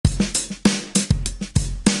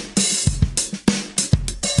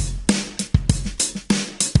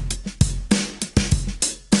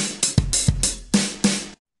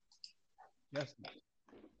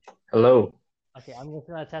Hello. Okay, I'm just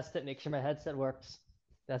gonna test it, make sure my headset works.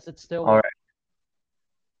 Does it still All work? right.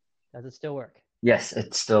 Does it still work? Yes,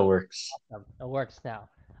 it still works. It works now.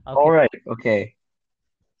 All Okay, right. Okay.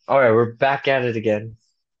 All right. We're back at it again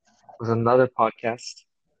with another podcast.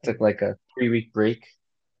 Took mhm, like a 3 week break.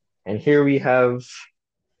 And here we have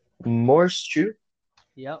Morse Chu,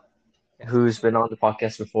 yep. Yes, who's been on the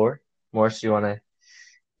podcast before. Morse, you want to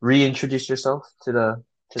reintroduce yourself to the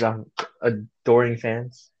adoring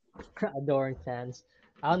fans? adoring fans.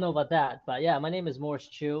 I don't know about that, but yeah, my name is Morris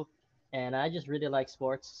Chu, and I just really like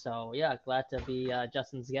sports. So yeah, glad to be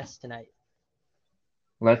Justin's guest tonight.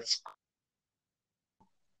 Let's.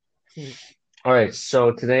 All right.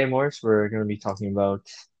 So today, Morse, we're going to be talking about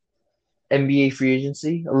NBA free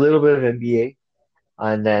agency, a little bit of NBA,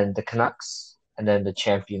 and then the Canucks, and then the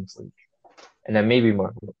Champions League, and then maybe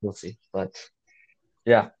more. We'll see. But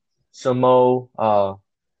yeah. So Mo,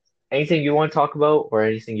 anything you want to talk about or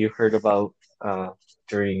anything you heard about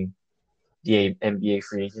during the NBA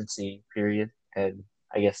free agency period and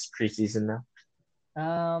I guess preseason now?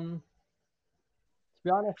 To be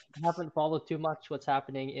honest, I haven't followed too much what's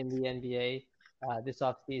happening in the NBA this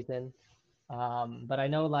off season. But I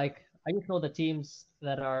just know the teams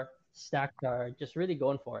that are stacked are just really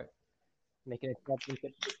going for it, making a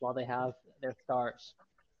championship while they have their stars.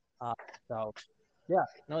 Uh, so yeah,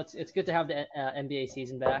 no, it's good to have the NBA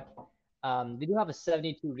season back. They do have a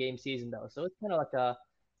 72 game season though, so it's kind of like a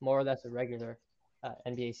more or less a regular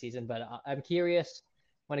NBA season. But I'm curious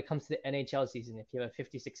when it comes to the NHL season. If you have a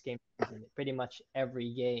 56 game season, pretty much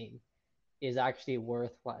every game is actually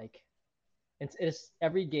worth like it's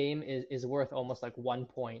every game is worth almost like 1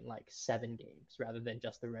 point like 7 games rather than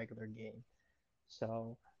just the regular game.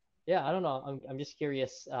 So yeah, I don't know. I'm just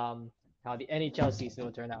curious how the NHL season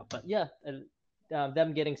will turn out. But yeah,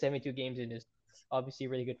 them getting 72 games in is obviously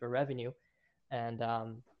really good for revenue. And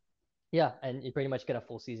yeah, and you pretty much get a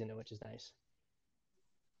full season, in, which is nice.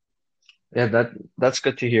 Yeah, that's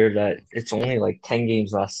good to hear that it's only like 10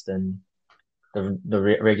 games less than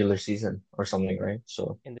the regular season or something, right?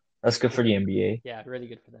 So In the that's good for yeah, the NBA. yeah, really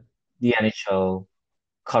good for them. The NHL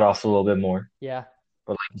cut off a little bit more, Yeah,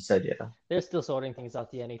 but like you said, yeah. they're still sorting things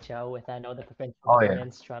out the NHL with I know the provincial Oh yeah.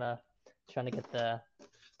 governments trying to get the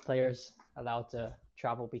players allowed to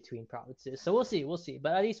travel between provinces. So we'll see, we'll see.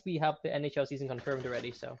 But at least we have the NHL season confirmed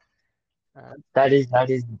already. So uh, That is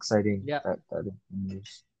exciting. yeah, That is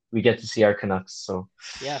news. We get to see our Canucks, so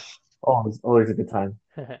yeah. always a good time.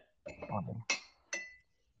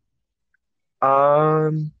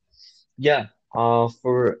 Um, yeah.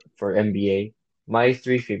 For NBA, my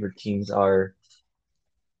three favorite teams are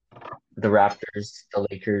the Raptors, the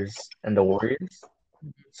Lakers, and the Warriors.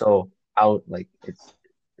 So I would like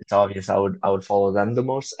it's obvious I would follow them the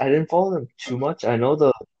most. I didn't follow them too much. I know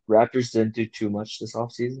the Raptors didn't do too much this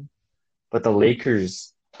offseason, but the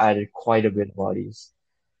Lakers added quite a bit of bodies.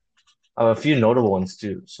 A few notable ones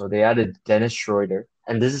too. So they added Dennis Schroeder,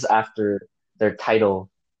 and this is after their title,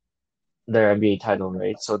 their NBA title,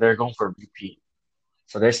 right? So they're going for a repeat.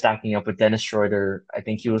 So they're stacking up with Dennis Schroeder. I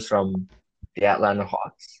think he was from the Atlanta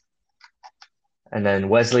Hawks. And then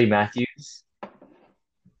Wesley Matthews,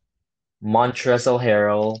 Montrezl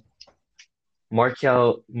Harrell,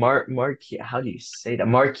 how do you say that?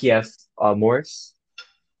 Markieff Morris,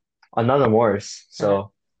 another Morris.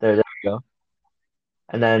 So there we go.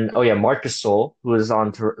 And then oh yeah, Marcus Sol, who is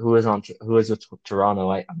with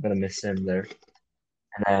Toronto. I'm gonna miss him there.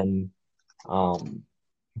 And then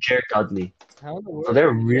Jared Dudley. How in the So world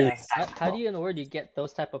they're do you, really yeah? stacking How do up. you in the world do you get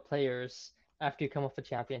those type of players after you come off a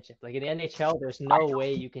championship? Like in the NHL, there's no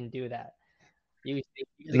way you can do that. You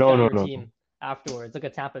usually No, gut no, your no, team no. afterwards. Look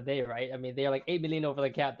at Tampa Bay, right? I mean, they're like 8 million over the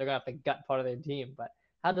cap. They're gonna have to gut part of their team. But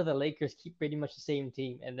how do the Lakers keep pretty much the same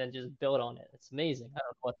team and then just build on it? It's amazing. I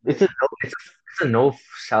don't know what to do. It's a no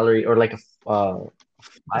salary or like a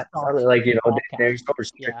It's a flat soft, salary. Like soft cap. there's no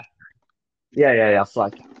Yeah, restriction. Yeah,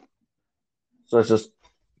 flat cap. So it's just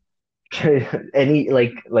any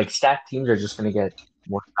like stacked teams are just gonna get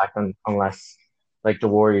more stacked unless like the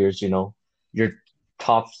Warriors, your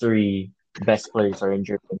top three best players are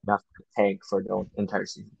injured and you have to tank for the entire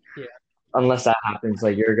season. yeah, Unless that happens,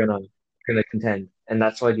 like you're gonna contend, and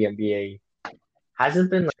that's why the NBA hasn't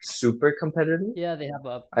been like super competitive. yeah.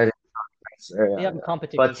 I think They have a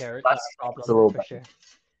competition but care last season was a problem. That's little for better. sure.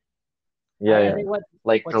 I Yeah. think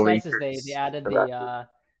Like the what's nice is they Lakers, added the the Raptors.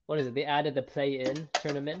 what is it? They added the play-in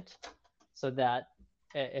tournament so that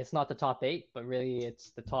it's not the top eight, but really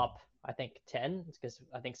it's the top I think 10. It's because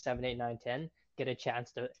I think 7, 8, 9, 10 get a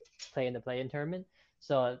chance to play in the play-in tournament.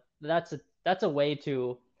 So that's a way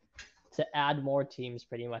to add more teams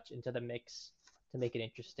pretty much into the mix to make it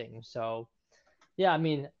interesting. So Yeah, I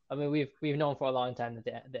mean, we've known for a long time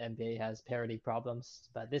that the NBA has parity problems,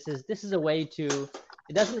 but this is a way to.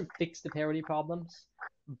 It doesn't fix the parity problems,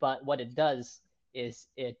 but what it does is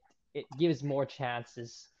it gives more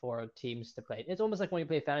chances for teams to play. It's almost like when you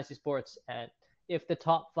play fantasy sports, and if the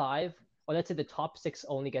top five, or let's say the top six,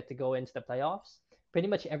 only get to go into the playoffs, pretty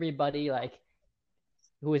much everybody like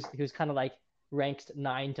who's kind of like ranked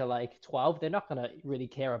 9 to like 12, they're not gonna really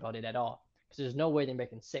care about it at all because there's no way they're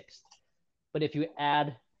making sixth. But if you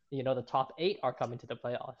add, the top eight are coming to the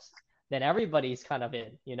playoffs, then everybody's kind of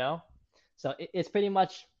in, So it's pretty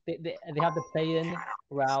much they have the play-in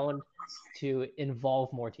round to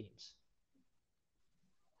involve more teams.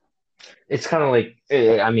 It's kind of like,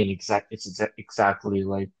 I mean, exactly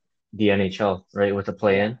like the NHL, right? With the Yeah.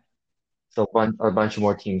 play-in. So a bunch of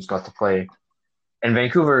more teams got to play. And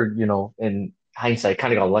Vancouver, in hindsight,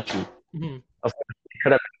 kind of got lucky. Mhm. Of course, they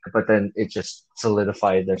could have, but then it just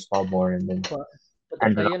solidified their spot more and then But but the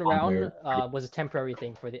ended up play-in on round their. was a temporary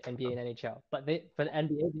thing for the NBA and NHL. But for the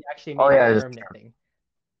NBA, they actually Oh, made it a yeah. permanent thing.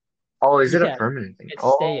 Oh, is it a Yeah, permanent thing? it's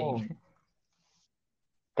Oh, staying.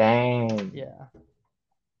 dang. Yeah.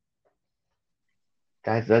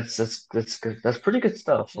 Guys, that's good. That's pretty good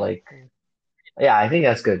stuff. Yeah. Like, yeah, I think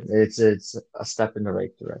that's good. It's a step in the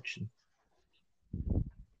right direction.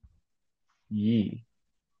 Yee.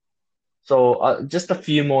 So just a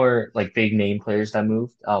few more like big name players that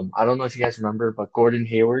moved. I don't know if you guys remember, but Gordon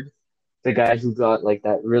Hayward, the guy who got like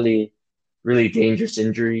that really, really dangerous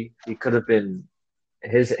injury, he could have been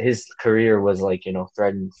his career was like,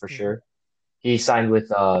 threatened for Mhm. sure. He signed with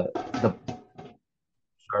the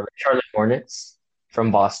Charlotte Hornets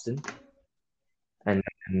from Boston. And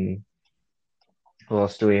then who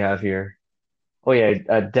else do we have here? Oh yeah,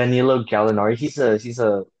 Danilo Gallinari. He's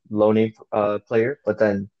a low name player, but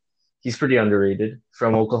then he's pretty underrated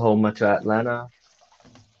from Oklahoma to Atlanta.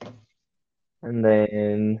 And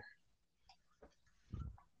then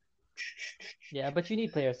Yeah, but you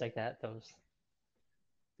need players like that. They're kind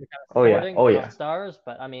of oh yeah, sporting. oh They're not yeah. stars,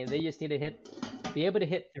 but I mean, they just need to be able to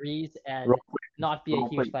hit threes and Role, not be a role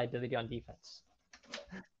huge play. liability on defense.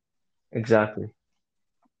 Exactly.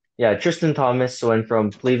 Yeah, Tristan Thomas went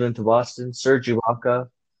from Cleveland to Boston. Serge Ibaka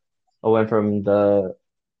went from the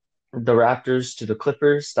Raptors to the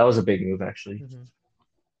Clippers. That was a big move actually. Hmm.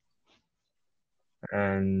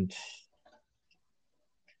 And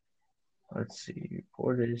let's see,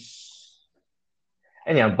 Portis,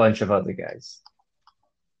 and yeah, a bunch of other guys.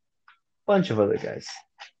 Bunch of other guys.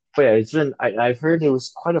 But yeah, I've heard it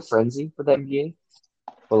was quite a frenzy for the NBA.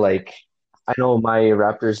 But like I know my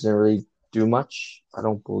Raptors didn't really do much, I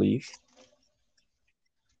don't believe.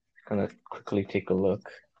 Gonna quickly take a look.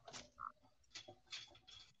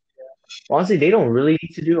 Honestly, they don't really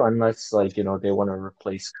need to do unless like, they want to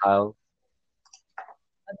replace Kyle or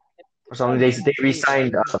Well, something. They just they trade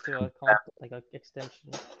re-signed him to a like a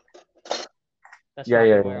extension. That's yeah, probably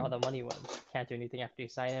yeah, where yeah. all the money went. Can't do anything after you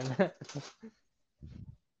sign him.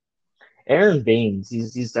 Aaron Baines,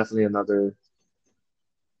 he's definitely another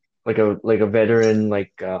like a veteran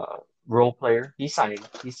role player. He signed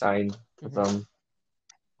with Hmm.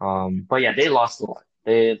 them. But yeah, they lost a lot.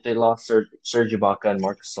 They lost Serge Ibaka and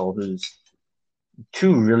Marcus Gasol, who's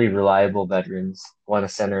two really reliable veterans. One a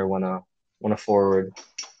center, one a forward.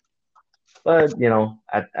 But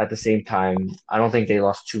at the same time, I don't think they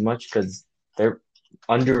lost too much because they're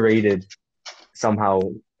underrated somehow,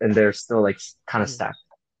 and they're still like kind of Hmm. stacked.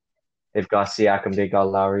 They've got Siakam, they got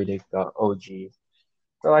Lowry, they've got OG.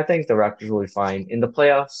 So I think the Raptors will be fine in the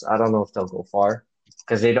playoffs. I don't know if they'll go far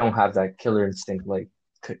because they don't have that killer instinct like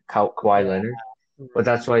Kawhi Yeah. Leonard. But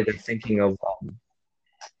that's why they're thinking of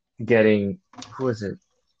getting who is it?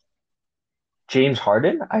 James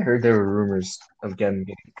Harden. I heard there were rumors of getting.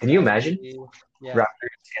 Can you That would imagine be, yeah,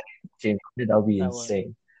 Raptors getting James Harden? That would be that would.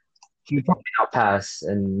 insane. He would probably not pass,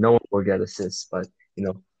 and no one will get assists. But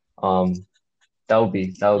that would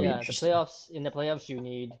be Yeah, interesting. in the playoffs, you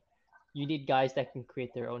need guys that can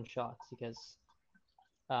create their own shots because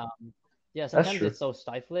Um, yeah, That's sometimes true. it's so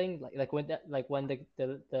stifling. Like when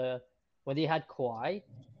they had Kawhi,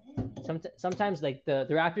 sometimes like the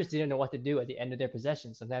Raptors didn't know what to do at the end of their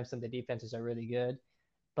possession. Sometimes some of the defenses are really good,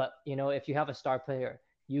 but if you have a star player,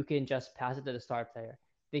 you can just pass it to the star player.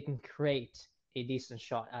 They can create a decent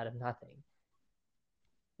shot out of nothing.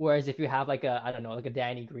 Whereas if you have like a I don't know like a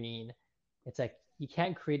Danny Green, it's like he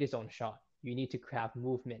can't create his own shot. You need to have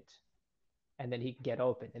movement, and then he can get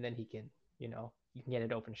open, and then you can get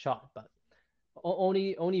an open shot. But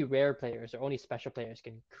only rare players or only special players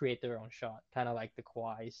can create their own shot, kind of like the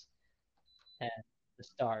Kawhis and the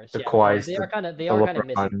Stars. The Yeah, they Kawhis, they are kind of they the are kind of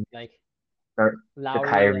missing. LeBron. Like The Lowry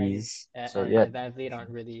Kyries. So and yeah, and Van Vliet aren't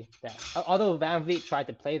really that. Although Van Vliet tried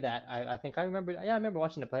to play that, I think I remember. Yeah, I remember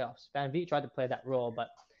watching the playoffs. Van Vliet tried to play that role, but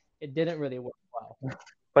it didn't really work well.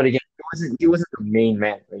 but again, he wasn't the main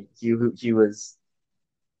man. Right? He was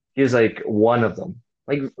like one of them.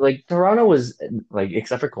 Like Toronto was like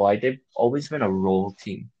except for Kawhi, they've always been a role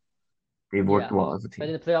team. They've worked Yeah, well as a but team.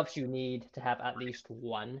 in the playoffs, you need to have at least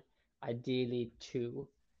one, ideally two,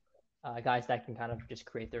 guys that can kind of just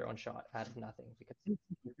create their own shot out of nothing. Because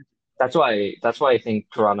That's why I think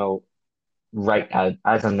Toronto right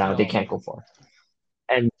as of now they no, can't go far.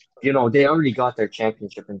 And they already got their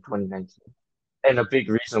championship in 2019. And a big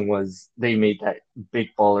reason was they made that big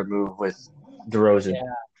baller move with DeRozan. yeah,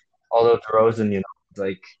 Although DeRozan,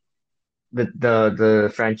 like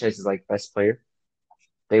the franchise's like best player,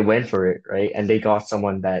 they went for it, right? And they got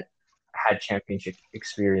someone that had championship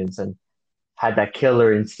experience and had that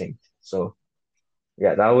killer instinct. So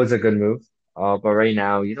yeah, that was a good move. But right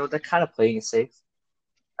now, they're kind of playing it safe,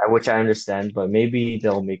 which I understand. But maybe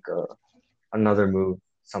they'll make another move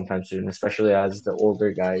sometime soon, especially as the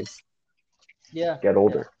older guys yeah, get yeah.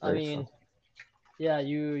 older, I right? So mean, yeah,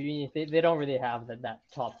 they don't really have that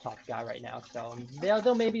top guy right now, so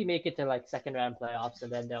they'll maybe make it to like second round playoffs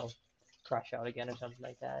and then they'll crush out again or something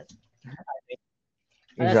like that.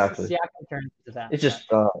 Unless exactly. Siakam turns into that, It's but just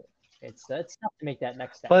it's tough to make that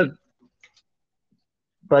next step. but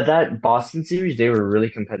but that Boston series, they were really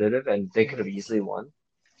competitive and they could have Mhm. easily won.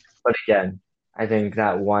 But again, I think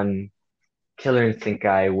that one killer instinct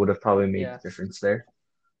guy would have probably made Yeah, the difference there.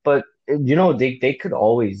 But they could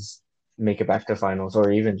always make it back to finals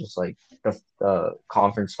or even just like the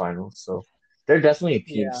conference finals. So they're definitely a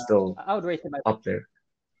team yeah. still I would rate them at up there.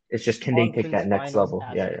 It's just can they take conference that next finals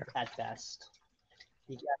level? Yeah, yeah. at best.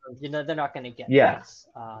 They're not going to get Yeah. past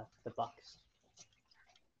the Bucks.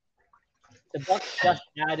 The Bucks just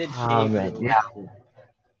added Oh man, KD. yeah.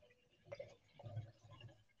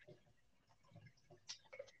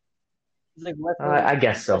 He's like one of the I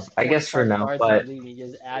guess so. best I point guess for guard now, guards in the but league. He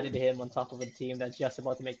just added him on top of a team that's just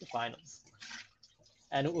about to make the finals.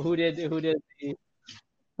 And who did the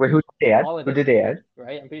wait, who did they add? Who Holiday, did they add?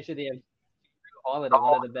 right? I'm pretty sure they have Drew Holiday,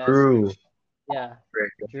 one of the best. Drew. Yeah,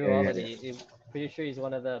 Drew Yeah, yeah, yeah. Holiday. I'm pretty sure he's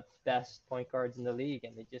one of the best point guards in the league,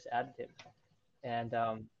 and they just added him. And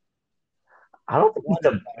I don't think he's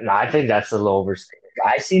one, the. No, I think that's a little overstated.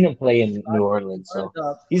 I seen him play in New Orleans, one of so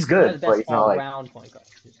the he's one of good, the but best he's not all like. round point guards,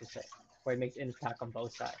 you should say, where he makes impact on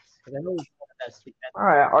both sides. Because I know he's one of the best All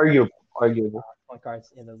right, arguable, point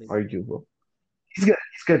guards in the league. arguable. He's good.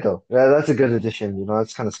 He's good though. Yeah, that's a good addition.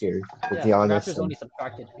 That's kind of scary with Yeah, the Giannis Raptors and only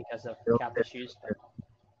subtracted because of cap issues, but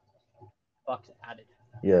Bucks added.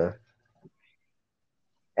 yeah.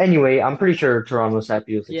 Anyway, I'm pretty sure Toronto's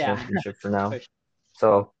happy with the Yeah, championship for now. for sure.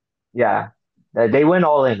 So yeah, they went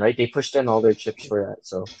all in, right? They pushed in all their chips for that.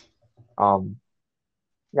 So um,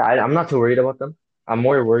 yeah, I'm not too worried about them. I'm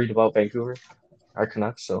more worried about Vancouver, our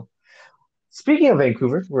Canucks. So speaking of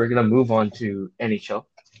Vancouver, we're gonna move on to NHL.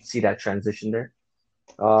 See that transition there.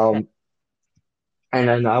 Um, and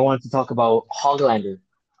then I wanted to talk about Hoglander.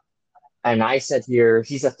 And I said here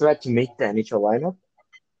he's a threat to make the NHL lineup.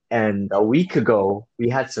 And a week ago, we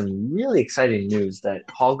had some really exciting news that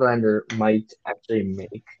Hoglander might actually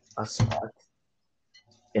make a spot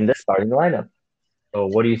in the starting lineup. So,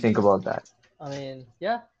 what do you think about that? I mean,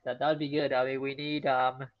 yeah, that would be good. I mean, we need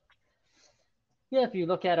yeah, if you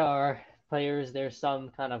look at our players, there's some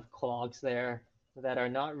kind of clogs there that are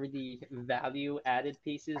not really value added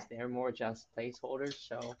pieces. They're more just placeholders.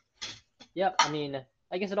 So, yeah, I mean,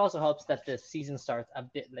 I guess it also helps that the season starts a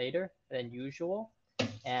bit later than usual,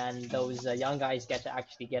 and those young guys get to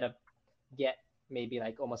actually get maybe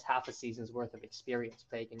like almost half a season's worth of experience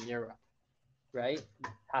playing in Europe, right?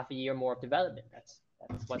 Half a year more of development. That's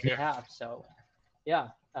what they have. So, yeah,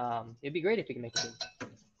 it'd be great if we can make it.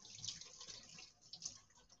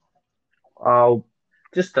 Uh,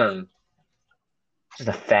 just a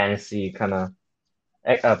fantasy kind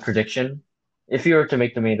of prediction. If you were to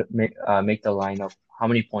make the lineup, how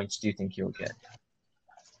many points do you think you'll get,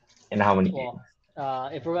 and how many Well,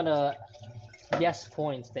 games? if we're gonna guess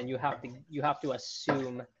points, then you have to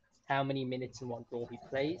assume how many minutes and what role he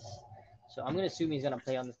plays. So I'm gonna assume he's gonna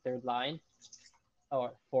play on the third line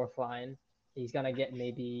or fourth line. He's gonna get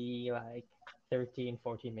maybe like 13,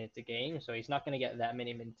 14 minutes a game. So he's not gonna get that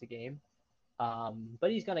many minutes a game.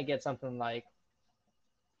 But he's gonna get something like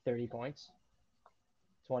 30 points,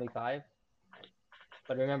 25.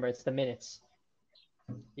 But remember, it's the minutes.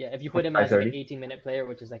 Yeah, if you put him By as like an 30? 18-minute player,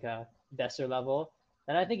 which is like a Besser level,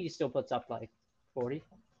 then I think he still puts up like 40.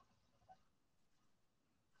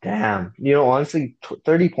 Damn. Honestly,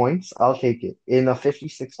 30 points, I'll take it. In a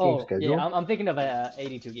 56 game Oh yeah, schedule. I'm thinking of a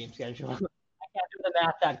 82 game schedule. I can't do the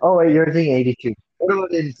math that Oh, wait, quick. you're thinking 82. What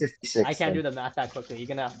about in I 56 can't do then? the math that quickly. You're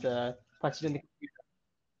gonna have to punch it in the computer.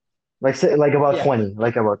 Like, say, like about Yeah, 20.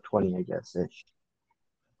 Like about 20, I guess, ish.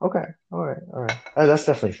 Okay. All right. All right. That's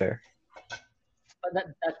definitely fair. but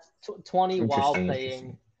that's 20 while Interesting. playing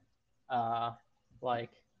Interesting. uh like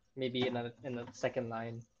maybe in the second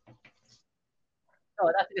line.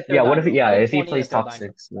 No, that's in the Yeah, third line. yeah, Playing if he 20 in the plays third top line.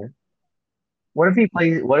 six, man. What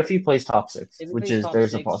if he plays top six, If he which plays is top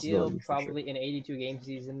there's a six, he'll possibility for sure. probably in 82 game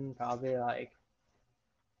season probably like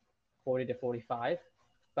 40 to 45.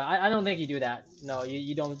 But I don't think you do that. No,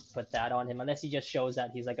 you don't put that on him unless he just shows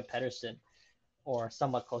that he's like a Pedersen or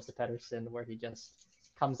somewhat close to Pedersen, where he just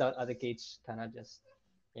comes out of the gates, kind of just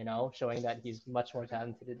showing that he's much more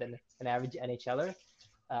talented than an average NHLer.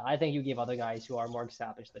 I think you give other guys who are more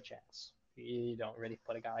established the chance. You don't really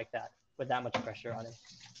put a guy like that with that much pressure on him.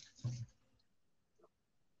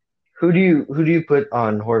 Who do you put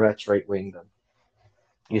on Horvat's right wing then?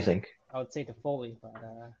 You Oh, think? I would say to Foley, but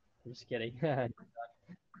I'm just kidding.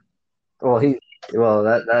 Well,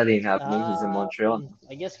 that ain't happening. He's in Montreal now.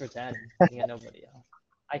 I guess for 10, you got nobody else.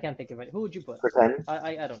 I can't think of it. Who would you put? For 10.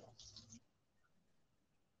 I don't know.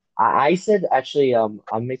 I said actually I'm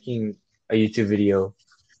making a YouTube video.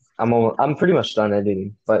 I'm pretty much done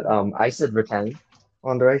editing, but I said Ratani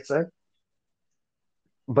on the right side.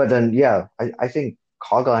 But then yeah, I think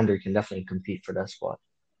Hoglander can definitely compete for that spot.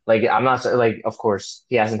 Like I'm not like of course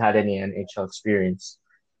he hasn't had any NHL experience.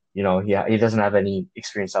 He doesn't have any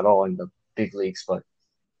experience at all in the big leagues, but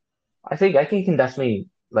I think he can definitely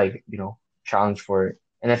like challenge for it.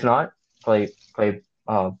 And if not, play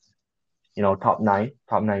top nine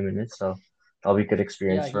minutes. So that'll be good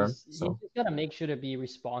experience Yeah, for him. he's So just gotta make sure to be yeah,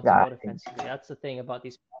 responsible I think. defensively. That's the thing about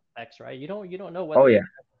these prospects, right? You don't know Oh whether yeah.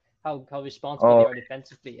 how responsible they Oh are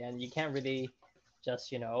defensively, and you can't really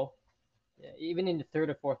just even in the third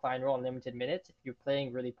or fourth line role in limited minutes, if you're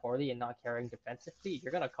playing really poorly and not carrying defensively,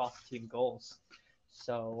 you're gonna cost the team goals.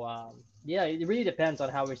 So yeah, it really depends on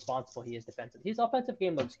how responsible he is defensively. His offensive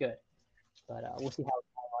game looks good, but we'll see how.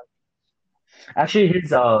 actually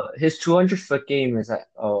his 200-foot game is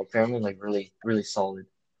apparently like really really solid.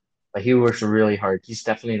 Like he works really hard. He's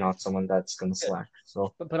definitely not someone that's gonna Good. slack.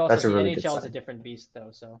 So But also that's a the really good NHL is a sign. different beast though,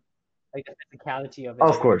 so like the physicality of it Oh,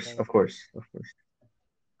 and of course, everything. of course, of course.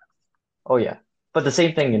 Oh yeah. But the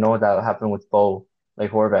same thing, that happened with Bo,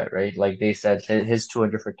 like Horvat, right? Like they said his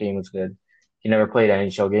 200-foot game was good. He never played an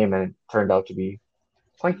NHL game and it turned out to be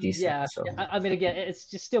quite decent. Yeah, So I mean, again, it's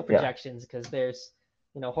just still yeah. projections because there's,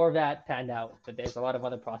 Horvat panned out, but there's a lot of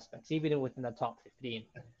other prospects, even within the top 15,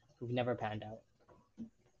 who've never panned out.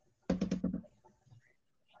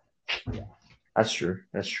 Yeah, That's true.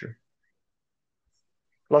 That's true.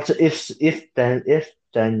 Lots of if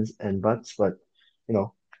thens and buts, but you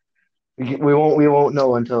know, we won't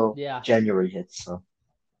know until yeah, January hits. So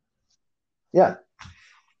yeah.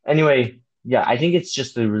 Anyway, yeah, I think it's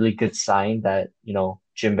just a really good sign that,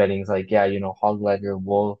 Jim Benning's like, yeah, Hoglander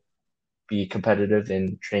will be competitive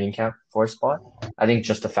in training camp for a spot. I think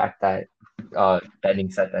just the fact that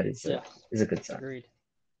Benning said that yeah, is a good sign. agreed.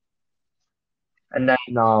 And then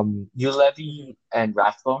Ulevy and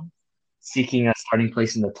Rathbone seeking a starting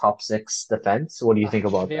place in the top six defense. What do you think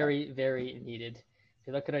about that? Very, very needed. If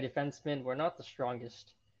you look at our defensemen, we're not the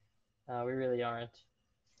strongest. We really aren't.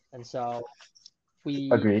 And so we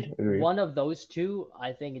Agreed, agreed. one of those two,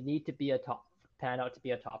 I think, need to be a top pan out to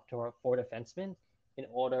be a top four defenseman in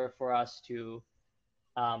order for us to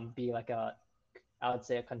be like I would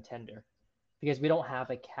say a contender because we don't have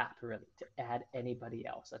a cap really to add anybody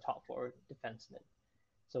else a top four defenseman.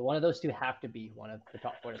 So one of those two have to be one of the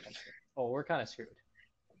top four defensemen. Oh, we're kind of screwed.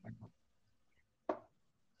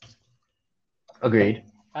 Agreed.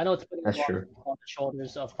 I know it's putting a That's lot true. on the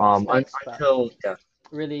shoulders of prospects, but Until yeah,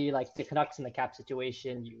 really, like the Canucks in the cap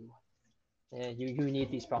situation, you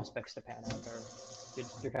need these prospects to pan out, or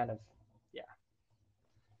you're kind of yeah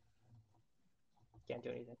can't do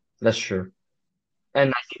anything. that's true.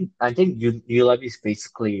 And I think Ulevy's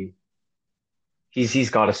basically he's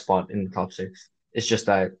got a spot in the top six. It's just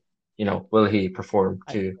that, will he perform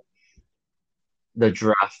I to the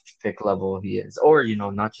draft pick level he is? Or,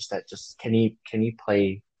 not just that, just can he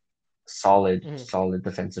play solid, mhm. solid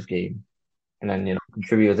defensive game and then,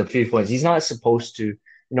 contribute with a few points. He's not supposed to,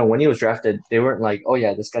 when he was drafted, they weren't like, oh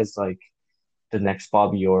yeah, this guy's like the next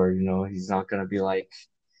Bobby or, he's not gonna be like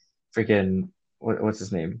freaking what's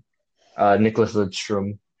his name? Nicholas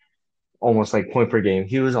Lidstrom, almost like point per game.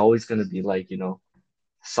 He was always gonna be like,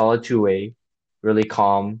 solid two-way, really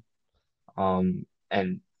calm,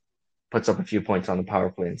 and puts up a few points on the power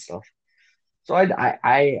play and stuff. So I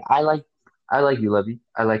like Ulevy.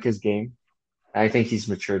 I like his game. I think he's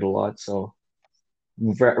matured a lot. So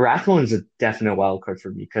Rathbone is a definite wild card for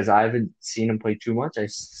me because I haven't seen him play too much. I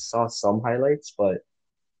saw some highlights, but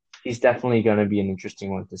he's definitely going to be an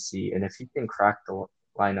interesting one to see. And if he can crack the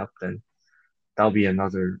lineup, then that'll be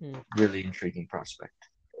another Mm. really intriguing prospect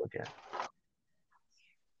to look at.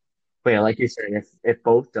 But yeah, like you're saying, if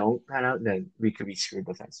both don't pan out, then we could be screwed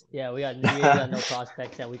defensively. Yeah, we got no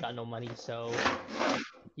prospects and we got no money, so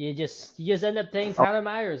you just end up playing Oh, Tyler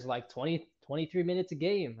Myers like 20, 23 minutes a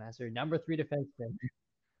game as your number three defenseman.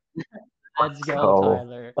 Let's let's go, go.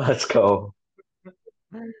 Tyler. Let's go.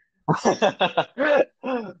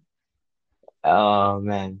 Oh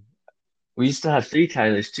man. We used to have three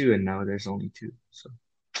Tylers too, and now there's only two. So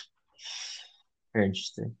very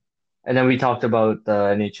interesting. And then we talked about the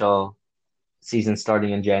NHL season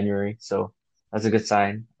starting in January, so that's a good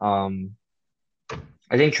sign.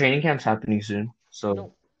 I think training camp's happening soon. So,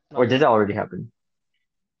 No, or not did yet. it already happen?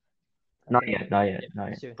 Not Happening. yet, not yet, Yeah, not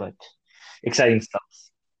yet. soon. But exciting stuff.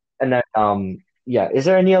 And then, yeah, is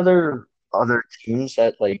there any other teams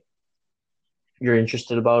that like you're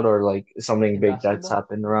interested about, or like something In big that's basketball,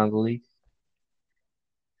 happened around the league?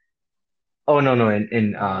 Oh no, no, in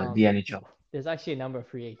the um, NHL. there's actually a number of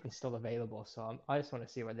free agents still available, so I just want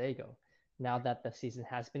to see where they go. Now that the season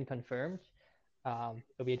has been confirmed,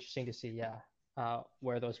 it'll be interesting to see, yeah,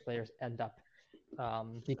 where those players end up.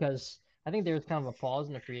 Because I think there's kind of a pause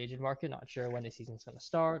in the free agent market, not sure when the season's going to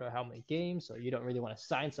start or how many games, so you don't really want to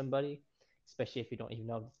sign somebody, especially if you don't even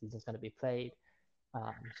know if the season's going to be played.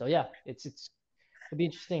 So yeah, it'll be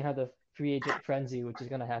interesting how the free agent frenzy, which is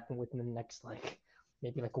going to happen within the next like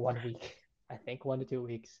maybe like 1 week, I think 1 to 2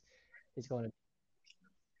 weeks, is going to.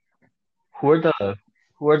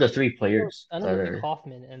 Who are the three players I know that there's like are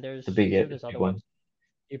Hoffman, and the I'm sure there's big other ones. ones?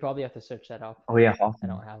 You probably have to search that up. Oh yeah, I Hoffman.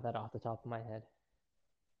 don't have that off the top of my head.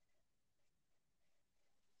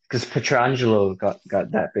 Because Petrangelo got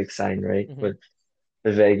that big sign, right? Hmm. With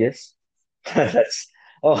the Vegas. That's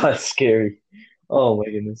that's scary. Oh my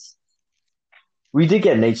goodness. We did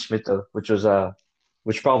get Nate Schmidt though,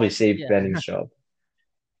 which probably saved Yeah, Benning's job.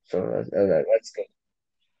 So that's good.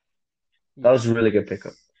 That yeah. was a really good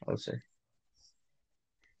pickup, I would say.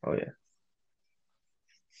 Oh yeah.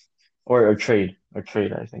 Or a trade. A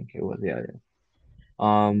trade, I think it was. Yeah, yeah.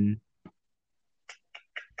 Um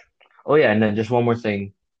oh yeah, and then just one more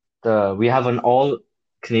thing. We have an all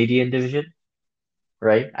Canadian division,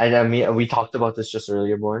 right? I mean we talked about this just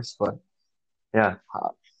earlier, Boris, but yeah.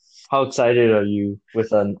 How excited are you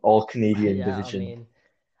with an all Canadian Yeah, I division? mean,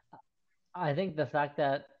 I think the fact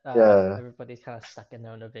that Yeah. everybody's kind of stuck in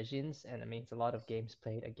their own divisions, and it means a lot of games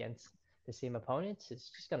played against the same opponents, is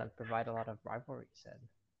just gonna provide a lot of rivalries, and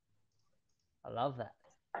I love that.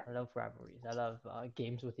 I love rivalries. I love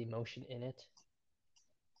games with emotion in it.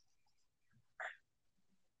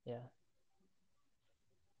 Yeah.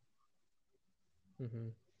 Hmm.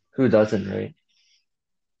 Who doesn't, right?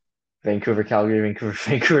 Vancouver, Calgary, Vancouver,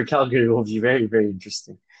 Vancouver, Calgary will be very, very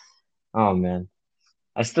interesting. Oh man.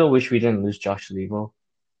 I still wish we didn't lose Josh Lebo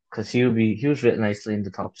because he would fit nicely in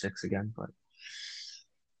the top six again, but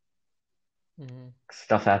Hmm.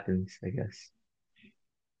 stuff happens, I guess.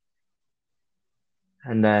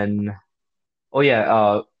 And then oh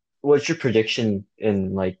yeah, what's your prediction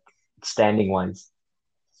in like standing wise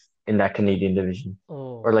in that Canadian division?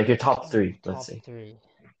 Or Oh, like your top three, let's top say. three.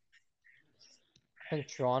 I think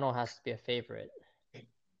Toronto has to be a favorite.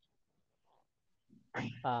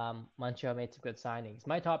 Montreal made some good signings.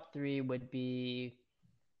 My top three would be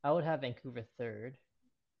I would have Vancouver third,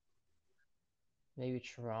 maybe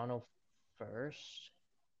Toronto first,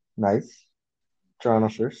 Nice. Toronto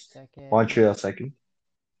first. second, Montreal second.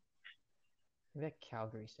 maybe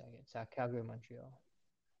Calgary second. So Calgary, Montreal.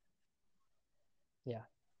 Yeah,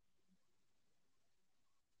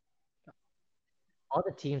 all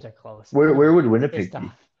the teams are close, man. Where would It's Winnipeg be?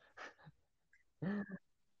 tough.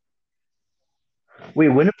 Wait,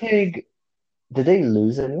 Winnipeg, did they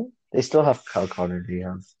lose anyone? They still have Kyle Connor, they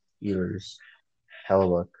have Ehlers,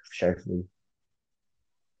 Hellebuck, Shifley.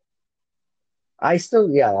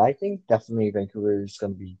 Yeah, I think definitely Vancouver is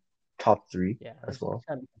going to be top three Yeah, as it's well.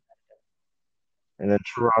 gonna be. And then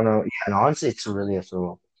Toronto, yeah, and honestly, it's really a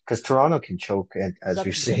throw up because Toronto can choke, as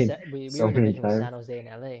we've Sucks because seen we were so in many division with times. San Jose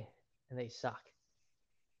and LA, and they suck.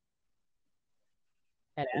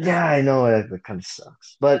 And Yeah, I know that kind of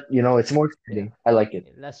sucks, but it's more yeah, exciting. I like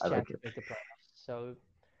it. less I chance like to it. make the playoffs. So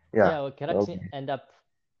Yeah, yeah, well, Canucks that'll be. end up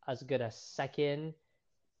as good as second,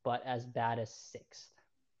 but as bad as sixth.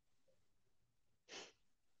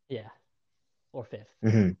 Yeah, or fifth,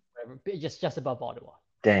 Hmm. whatever. Just above Ottawa.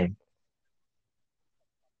 Dang.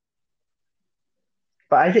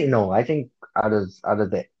 But I think no, I think out of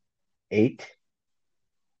the eight,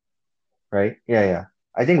 right? Yeah, yeah.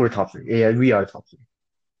 I think we're top three. Yeah, we are top three.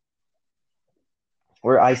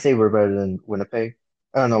 Where I say we're better than Winnipeg.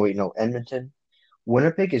 Oh no, wait, no, Edmonton.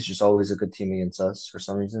 Winnipeg is just always a good team against us for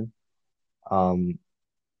some reason. Um,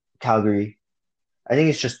 Calgary. I think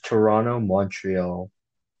it's just Toronto, Montreal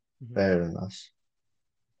Mhm. better than us.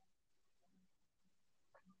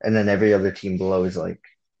 And then every other team below is like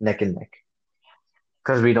neck and neck.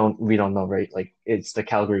 Because we don't know, right? Like it's the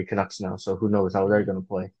Calgary Canucks now, so who knows how they're Mhm. gonna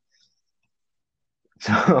play.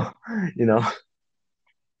 So, you know,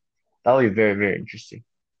 that'll be very, very interesting.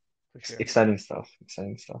 For sure. Exciting stuff.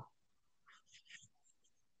 Exciting stuff.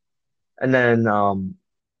 And then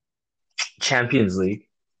Champions League.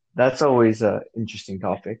 That's always a interesting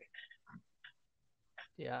topic.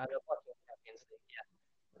 Yeah, I love watching Champions League.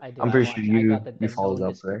 Yeah, I do. I'm I pretty sure watch. I got you the you followed Zone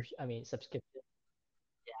up, right? description. I mean, subscription.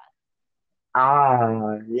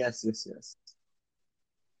 Ah, yes, yes, yes.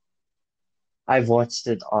 I've watched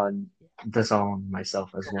it on the zone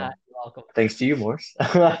myself as Yeah. well. You're welcome. Thanks to you, Morse.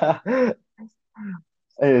 It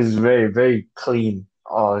is very, very clean.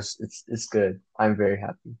 Oh, it's good. I'm very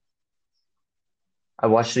happy. I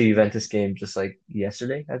watched the Juventus game just like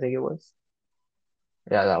yesterday, I think it was.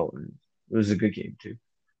 Yeah, that one. It was a good game too.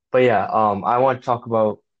 But yeah, I want to talk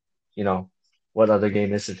about, you know, what other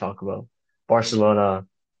game is to talk about. Barcelona,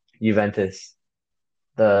 Juventus,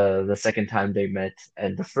 the second time they met,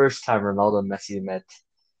 and the first time Ronaldo and Messi met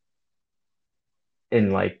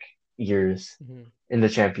in like years Mhm. in the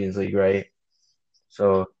Champions League, right?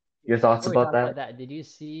 So your thoughts Before we about talk about that? that, did you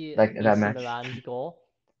see Like that AC match? Milan's goal?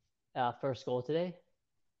 First goal today.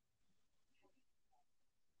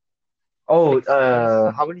 Oh, 6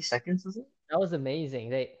 seconds. how many seconds was it? That was amazing.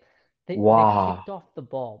 They Wow. kicked off the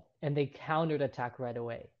ball and they countered attack right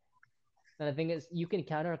away. And the thing is, you can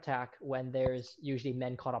counter attack when there's usually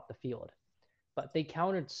men caught up the field, but they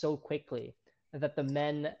countered so quickly that the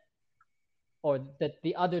men or that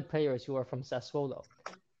the other players who are from Sassuolo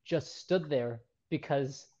just stood there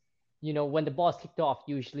because when the ball is kicked off,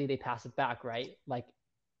 usually they pass it back, right? Like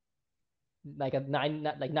a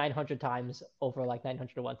 900 times over like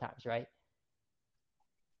 901 times, right?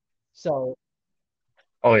 So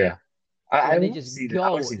Oh yeah. I when they want to just see this. I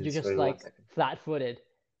want to go, see you're this. just Wait, one like second. flat-footed,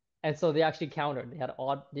 and so they actually countered. They had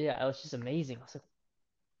odd, yeah, it was just amazing. I was like,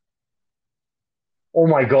 Oh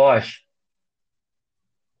my gosh.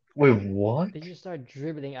 Wait, what? they just started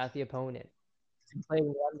dribbling at the opponent, playing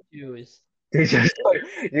one twos. They just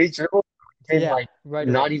they dribbled in Yeah, like right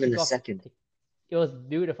not away. even Kick a off. second. Like, it was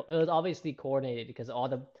beautiful. It was obviously coordinated because all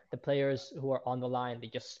the players who are on the line they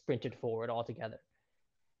just sprinted forward all together.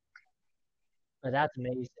 But that's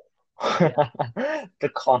amazing. Yeah. The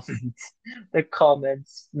comments, the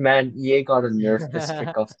comments. Man, EA gotta nerf this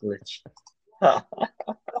kickoff glitch.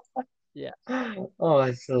 Yeah. Oh,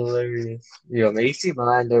 it's hilarious. Yo, AC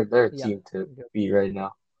Milan, they're a Yeah. team to beat right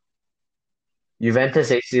now. Juventus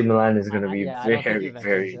AC Milan is gonna be Yeah, I don't think very, Juventus is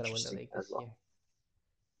very gonna win the interesting league as this well. year.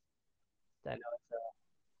 I know it's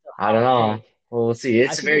a I don't hot know. take. Well, we'll see. I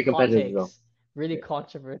It's should do very hot competitive though. takes. Really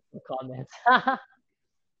controversial comments.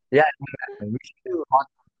 Yeah, we should do hot.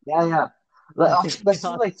 Yeah, yeah. Let's do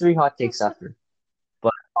Hot- like three hot takes after.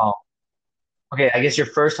 But okay. I guess your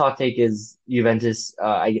first hot take is Juventus.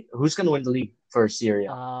 Who's gonna win the league for Serie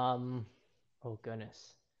A? um. Oh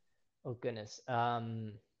goodness. Oh goodness.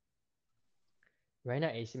 Right now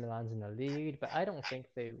AC Milan's in the lead, but I don't think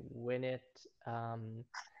they win it. Um.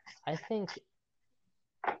 I think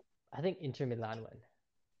Inter Milan win.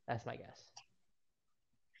 That's my guess.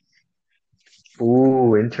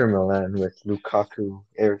 Ooh, Inter Milan with Lukaku,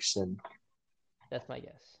 Eriksson, That's my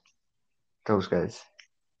guess. those guys.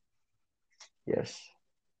 Yes.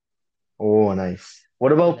 Oh, nice.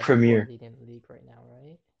 What about Liverpool are Premier? leading the league right now,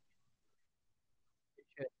 right?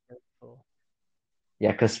 Sure, Liverpool.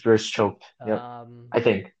 Yeah, because Spurs choked. Yep. Um. I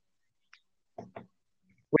think. Wait,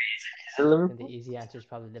 is it And the Liverpool? easy answer is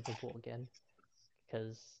probably Liverpool again,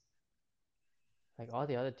 because like all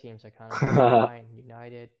the other teams are kind of doing fine.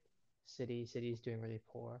 United, City's doing really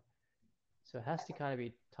poor. So it has to kind of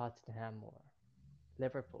be Tottenham or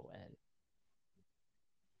Liverpool, and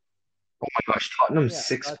Oh my gosh, Tottenham's yeah,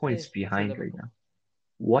 six so points I'd say behind right Liverpool. now.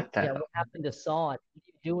 What the Yeah, what hell? happened to Son? What are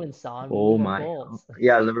you doing, Son? We need Oh more my. goals.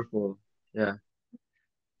 Yeah, Liverpool. Yeah.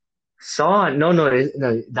 Son. No, no,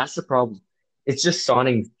 no. That's the problem. It's just Son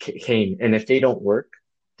and Kane, and if they don't work,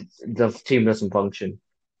 the team doesn't function.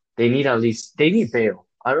 They need Bale.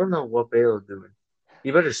 I don't know what Bale is doing.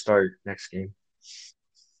 He better start next game.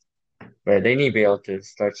 But they need Bale to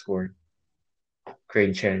start scoring,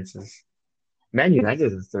 creating chances. Man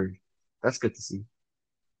United is third. That's good to see.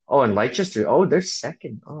 Oh, and Leicester. Oh, they're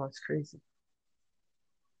second. Oh, that's crazy.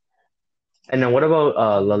 And then what about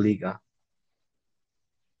La Mm. Liga?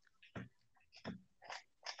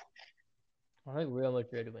 I think Real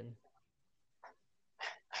Madrid win.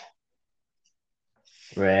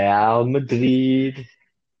 Real Madrid.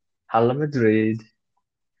 Hala Madrid.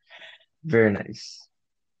 Very nice.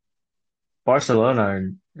 Barcelona are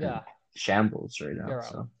in Yeah, shambles right now. you're out.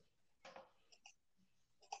 So,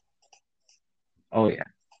 oh yeah,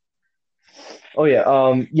 oh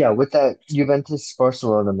yeah. Yeah. With that Juventus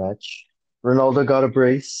Barcelona match, Ronaldo got a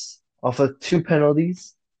brace off of two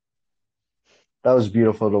penalties. That was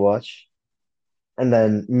beautiful to watch. And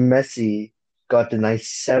then Messi got denied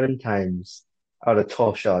 7 times out of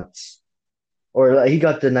 12 shots, or like, he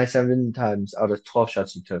got denied 7 times out of 12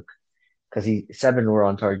 shots he took because he seven were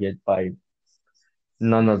on target by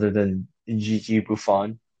none other than Gigi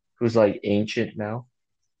Buffon, who's like ancient now.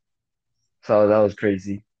 So that was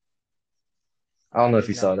crazy. I don't know if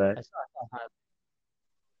you No, saw that. I saw that.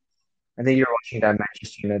 I think you're watching that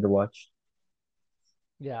Manchester United watch.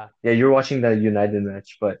 Yeah, Yeah, you're watching that United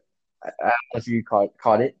match, but I don't know if you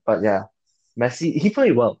caught it. But yeah, Messi he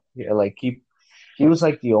played well. Yeah, like he was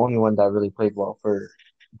like the only one that really played well for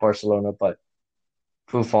Barcelona, but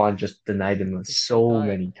Buffon just denied him he still so got it.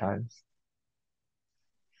 many times.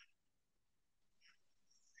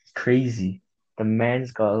 Crazy. The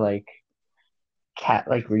man's got like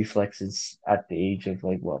cat-like reflexes at the age of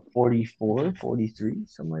like what, 44, 43,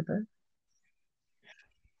 something like that.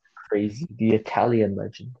 Crazy. The Italian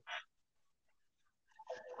legend.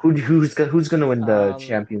 Who's gonna win the Um,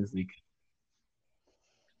 Champions League?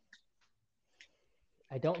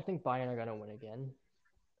 I don't think Bayern are gonna win again.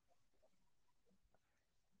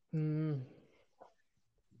 Hmm,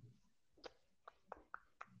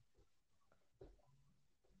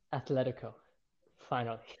 Atletico,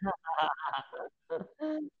 finally.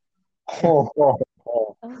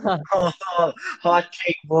 Hot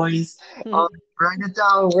take, boys.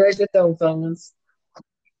 Write it down, fellas.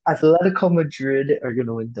 Atletico Madrid are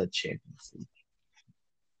gonna win the Champions League.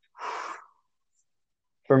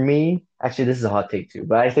 For me, actually, this is a hot take too,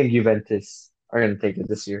 but I think Juventus are gonna take it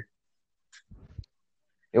this year.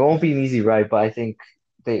 It won't be an easy ride, but I think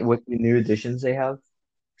they with the new additions they have,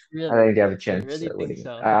 I Really, think they have a you chance really at think winning it.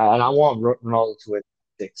 so? And I want Ronaldo to win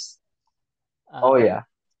six. Oh Uh, yeah,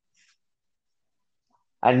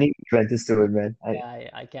 I need Juventus to win, man. yeah,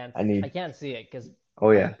 I I need. can't see it because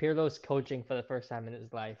Oh yeah, Pirlo's coaching for the first time in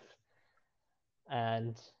his life,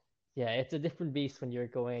 and yeah, it's a different beast when you're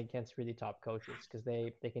going against really top coaches because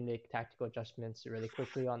they can make tactical adjustments really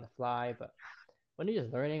quickly on the fly, but when you're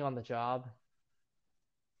just learning on the job,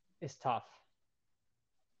 it's tough.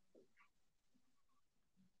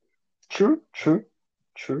 true, true,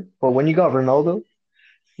 true. But when you got Ronaldo,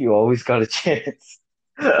 you always got a chance.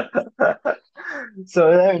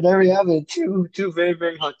 So there we have it. Two very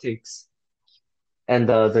very hot takes, and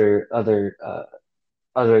the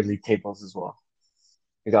other league tables as well.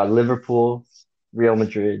 We got Liverpool, Real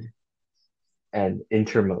Madrid, and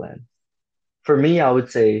Inter Milan. For me, I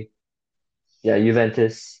would say yeah,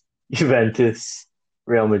 Juventus, Juventus,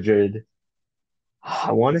 Real Madrid.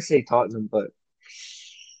 I want to say Tottenham, but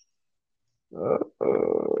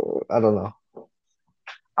I don't know.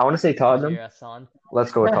 I want to say Tottenham. Cheer us on.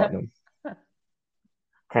 Let's go with Tottenham.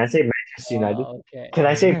 Can I say Manchester United? Oh, okay. Can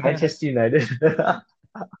I say Manchester United? That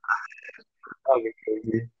would be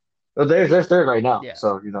crazy. Well, they're third right now, Yeah,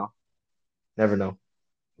 so never know.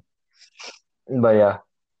 But yeah,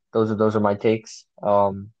 those are my takes.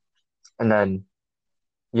 And then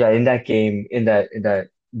yeah, in that game, in that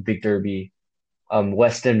big derby,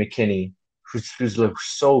 Weston McKennie, who's looked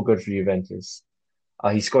so good for Juventus,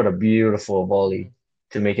 he scored a beautiful mhm. volley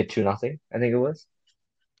to make it 2-0, I think it was.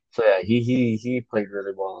 So yeah, he played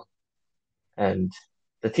really well, and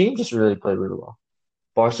the team just really played really well.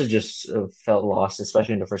 Barca just felt lost,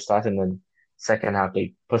 especially in the first half, and then second half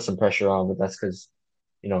they put some pressure on, but that's because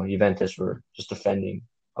Juventus were just defending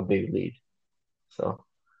a big lead. So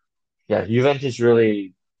yeah, Juventus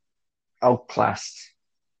really outclassed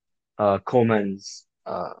Koeman's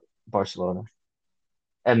Barcelona,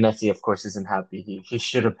 and Messi, of course, isn't happy. He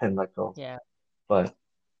should have been let go, Yeah. but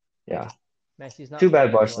yeah, Messi's not too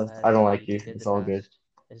bad, showing everyone Barca. I as don't like he you. did It's the all good. past.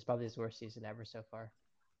 It's probably his worst season ever so far.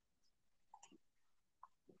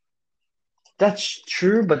 That's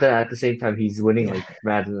true, but then at the same time, he's winning like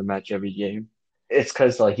mad in the match every game. It's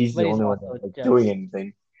because like he's the But he's only one that's also like doing just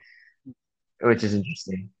anything, which is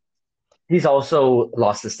interesting. He's also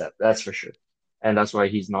lost a step, that's for sure, and that's why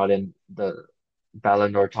he's not in the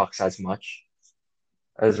Ballon d'Or talks as much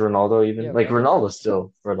as Ronaldo. Even yeah, like Ronaldo's Ronaldo's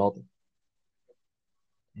still Ronaldo.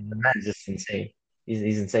 The man's just insane.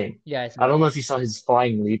 He's insane. Yeah, it's I don't know amazing. if you saw his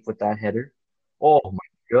flying leap with that header. Oh my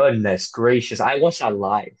goodness gracious! I watched that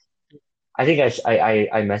live. I think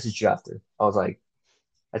I messaged you after. I was like,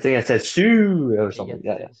 I think I said shoo or He something. gets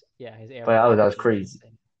Yeah, yeah. his yeah, his But aerial that was ability is crazy.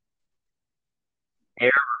 insane.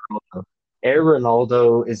 Air Ronaldo. Air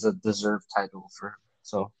Ronaldo is a deserved title for him.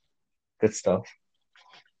 So good stuff.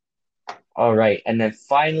 All right, and then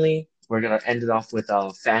finally we're gonna end it off with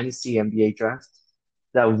a fantasy NBA draft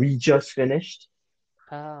that we just finished.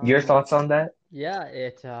 Your Um, thoughts on that? yeah,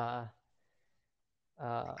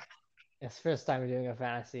 uh it's first time doing a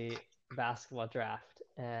fantasy basketball draft,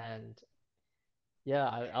 and yeah,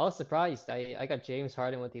 I was surprised. I got James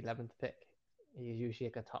Harden with the 11th pick. He's usually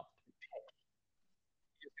like a top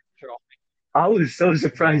drop I was so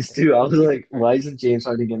surprised dropping. too. I was You pick like, why Harden, isn't James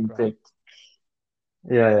Harden getting LeBron, picked?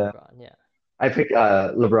 Yeah, yeah. LeBron. Yeah, I picked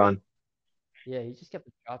LeBron. yeah. He just kept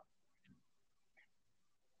dropping.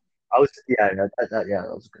 I was yeah,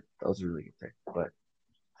 that was good. That was a really good pick. But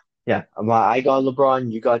yeah, I got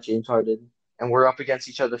LeBron, you got James Harden, and we're up against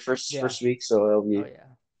each other Yeah. first week, so Oh yeah. it'll be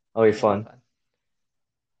That'll be fun. fun.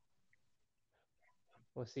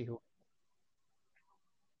 We'll see who.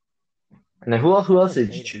 And then who else Jason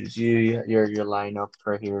did you Tatum. choose? That's a Your lineup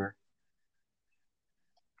right here.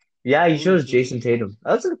 Yeah, you chose who did Jason you choose? Tatum.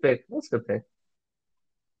 That's a good pick. That's a good pick.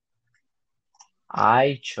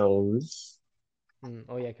 I chose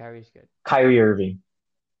Oh yeah, Kyrie's good. Kyrie Irving.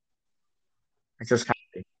 I chose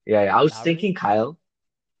Kyrie. Yeah, yeah. I was Lowry. thinking Kyle,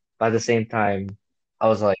 but at the same time, I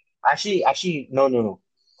was like, no, no, no.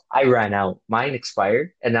 I ran out. Mine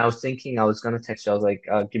expired, and I was thinking I was gonna text you. I was like,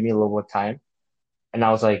 give me a little more time. And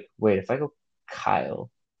I was like, wait, if I go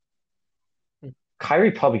Kyle, Hmm.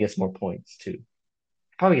 Kyrie probably gets more points too.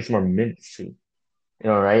 Probably gets more minutes too.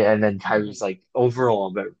 Right? And then Kyrie's like overall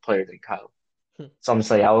a better player than Kyle. So I'm just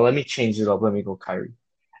like, oh, let me change it up. Let me go Kyrie.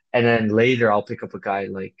 And then later I'll pick up a guy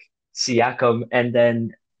like Siakam. And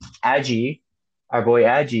then Agi, our boy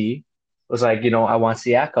Agi, was like, I want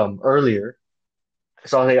Siakam earlier.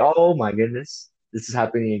 So I was like, oh my goodness, this is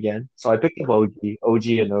happening again. So I picked up OG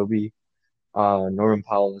Anunoby, Norman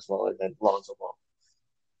Powell as well, and then Lonzo Ball.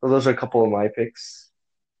 So those are a couple of my picks.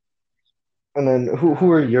 And then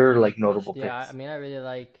who are your like notable Yeah. picks? I mean, I really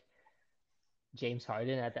like James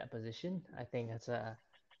Harden at that position. I think it's a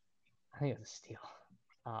steal.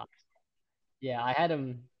 Uh, yeah, I had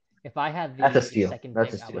him. If I had That's a the steal. second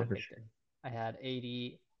That's a pick, I would steal have for picked sure. him. I had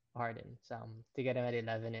 80 Harden. So to get him at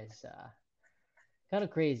 11 is kind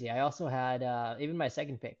of crazy. I also had even my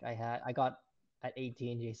second pick. I got at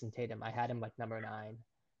 18 Jason Tatum. I had him like number 9.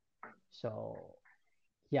 So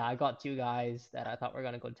yeah, I got two guys that I thought were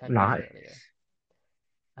gonna go 10 picks Nice. earlier.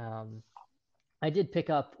 Um, I did pick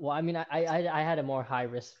up. Well, I mean, I had a more high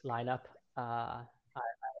risk lineup. I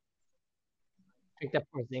picked up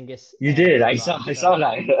Porzingis You and did. LeBron. I saw So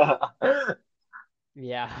that.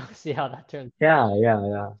 yeah, see how that turns. Yeah, yeah,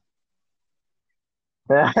 yeah.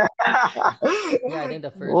 Yeah, I think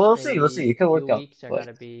the first We'll see. We'll see. maybe It could few work out. weeks are But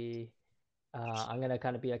gonna be. I'm gonna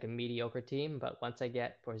kind of be like a mediocre team, but once I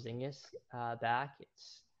get Porzingis back,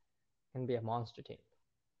 it's gonna be a monster team.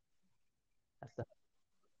 That's the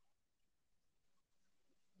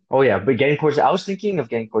oh yeah, but getting Porzingis, I was thinking of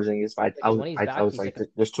getting Porzingis, but because when he's I back, was he's like, like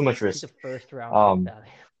a there's too much he's risk. a first round pick Um,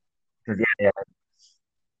 value. yeah,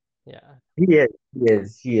 yeah, Yeah.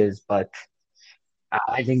 he is. But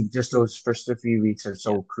I think just those first few weeks are Yeah.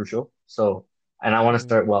 so crucial. So, and I want to Mm-hmm.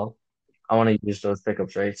 start well. I want to use those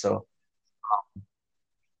pickups, right? So,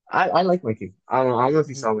 I like my team. I don't know if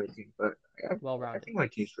you Mm-hmm. saw my team, but Well I rounded. think my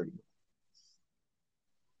team's pretty good.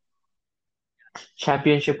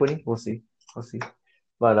 Championship winning, we'll see. We'll see.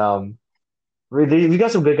 But we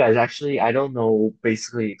got some good guys actually. I don't know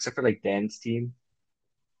basically except for like Dan's team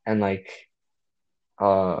and like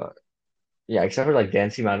uh yeah, except for like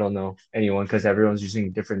Dan's team, I don't know anyone because everyone's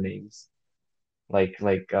using different names.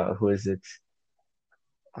 Who is it?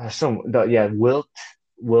 Yeah, Wilt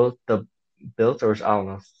the Built or I don't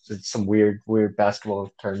know. It's some weird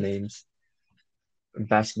basketball term names,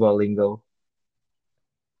 basketball lingo.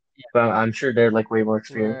 Yeah. But I'm sure they're like way more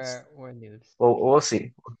experienced. We're noobs. Well, we'll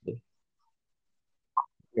see. We'll see.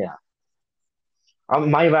 Yeah.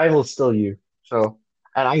 My rival's still you. So,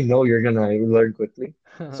 and I know you're gonna learn quickly.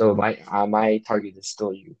 So my target is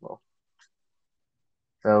still you, bro.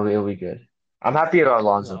 So it'll be good. I'm happy about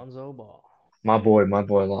Alonzo, Lonzo Ball. my boy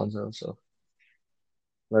Alonzo. So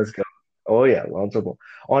let's go. Oh yeah, Alonzo Ball.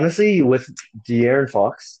 Honestly, with De'Aaron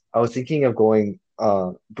Fox, I was thinking of going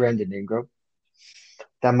Brandon Ingram.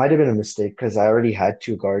 That might have been a mistake because I already had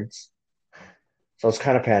two guards. So I was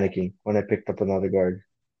kind of panicking when I picked up another guard.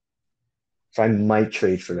 So I might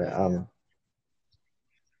trade for that. I don't Yeah. know.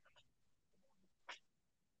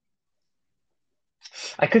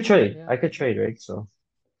 I could trade. Yeah. I could trade, right? So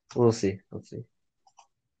we'll see. We'll see.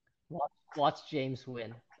 Watch James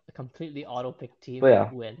win. A completely auto pick But team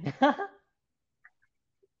yeah. win.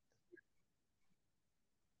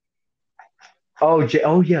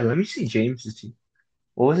 Oh yeah. Let me see James's team.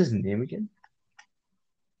 What was his name again?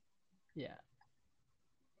 Yeah.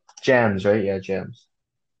 Jams, right? Yeah, Jams.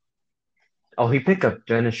 Oh, he picked up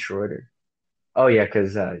Dennis Schroeder. Oh yeah,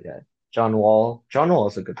 because yeah, John Wall. John Wall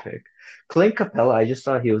is a good pick. Clint Capella, I just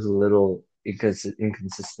thought he was a little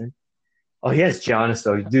inconsistent. Oh, he has Giannis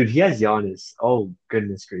though, dude. He has Giannis. Oh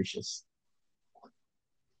goodness gracious.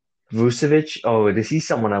 Vucevic. Oh, this he's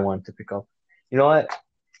someone I want to pick up. You know what?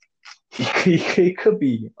 He could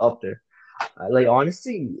be up there. Like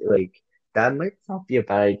honestly, like that might not be a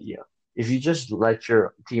bad idea. If you just let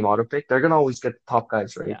your team auto pick, they're gonna always get the top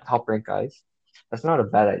guys, right? Yeah. Top ranked guys. That's not a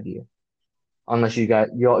bad idea. Unless you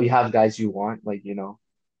have guys you want, like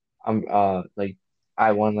like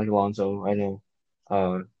I want like Alonzo. I know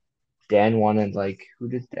Dan wanted like who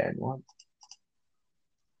did Dan want?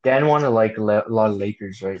 Dan wanted like a lot of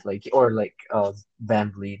Lakers, right? Like or like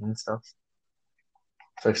Van Vliet and stuff.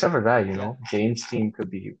 So except for that, Yeah. James' team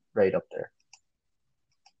could be right up there.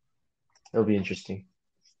 It'll be interesting.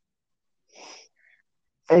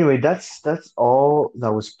 Anyway, that's all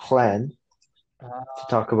that was planned Uh, to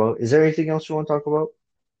talk about. Is there anything else you want to talk about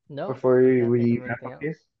no, before I can't think we of wrap anything up here?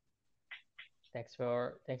 else.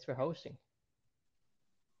 Thanks for hosting.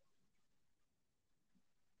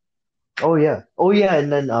 Oh yeah,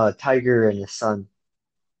 and then Tiger and his son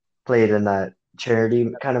played in that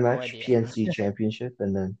charity kind of No match, idea. PNC Championship,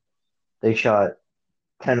 and then they shot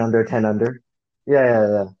 10 under, 10 under.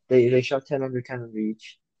 Yeah. They shot 10 under, 10 under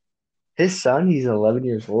each. His son, he's 11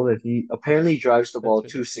 years old, and he apparently drives the ball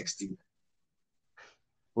That's ridiculous. 260,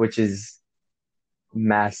 which is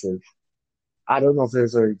massive. I don't know if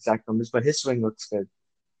there's are exact numbers, but his swing looks good.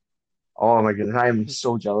 Oh my goodness, I am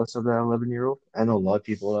so jealous of that 11-year-old. I know a lot of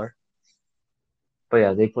people are. But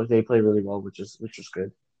yeah, they play really well, which is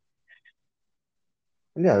good.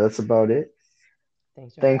 And yeah, that's about it.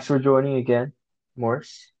 Thanks for Thanks for having me. joining again,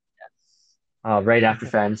 Morris. Right after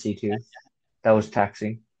fantasy too. That was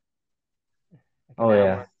taxing. Like an Oh hour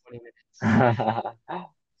yeah. and 20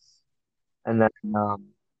 minutes. And then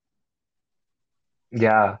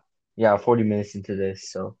yeah, yeah, 40 minutes into this,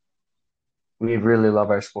 so we really love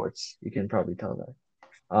our sports. You can probably tell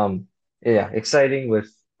that. Yeah, exciting with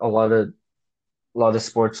a lot of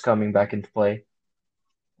sports coming back into play.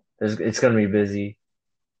 It's gonna be busy.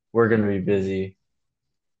 We're gonna be busy.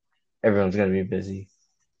 Everyone's gonna be busy.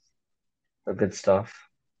 So good stuff.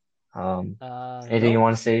 Um, Anything you No,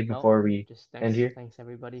 want to say no. before we Just end here? thanks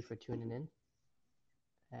everybody for tuning in.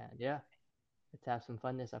 And yeah, let's have some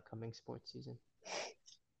fun this upcoming sports season.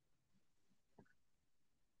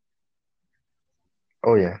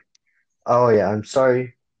 Oh yeah. Oh yeah. I'm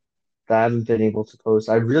sorry that I haven't been able to post.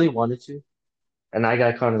 I really wanted to, and I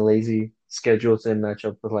got kind of lazy. Schedules didn't match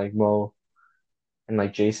up with like Mo and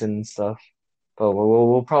like Jason and stuff. But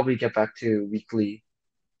we'll probably get back to weekly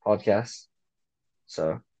podcasts.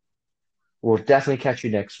 So we'll definitely catch you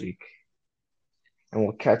next week, and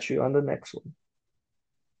we'll catch you on the next one.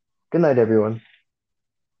 Good night, everyone.